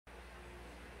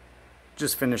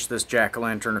Just finished this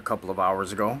jack-o'-lantern a couple of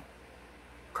hours ago.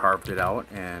 Carved it out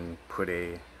and put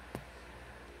a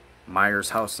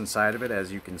Myers house inside of it.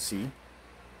 As you can see,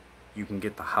 you can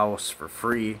get the house for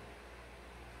free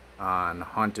on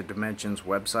Haunted Dimensions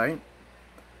website.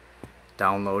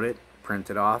 Download it,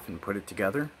 print it off, and put it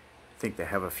together. I think they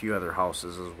have a few other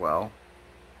houses as well.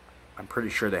 I'm pretty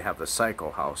sure they have the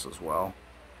Psycho house as well.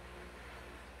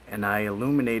 And I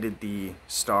illuminated the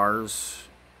stars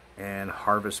and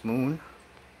Harvest Moon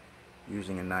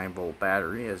using a 9-volt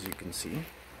battery, as you can see.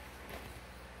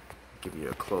 Give you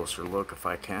a closer look if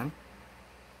I can.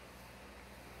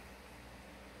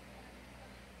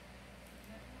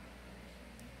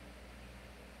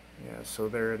 Yeah, so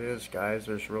there it is, guys.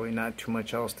 There's really not too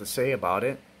much else to say about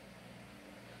it.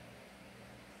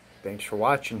 Thanks for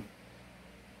watching.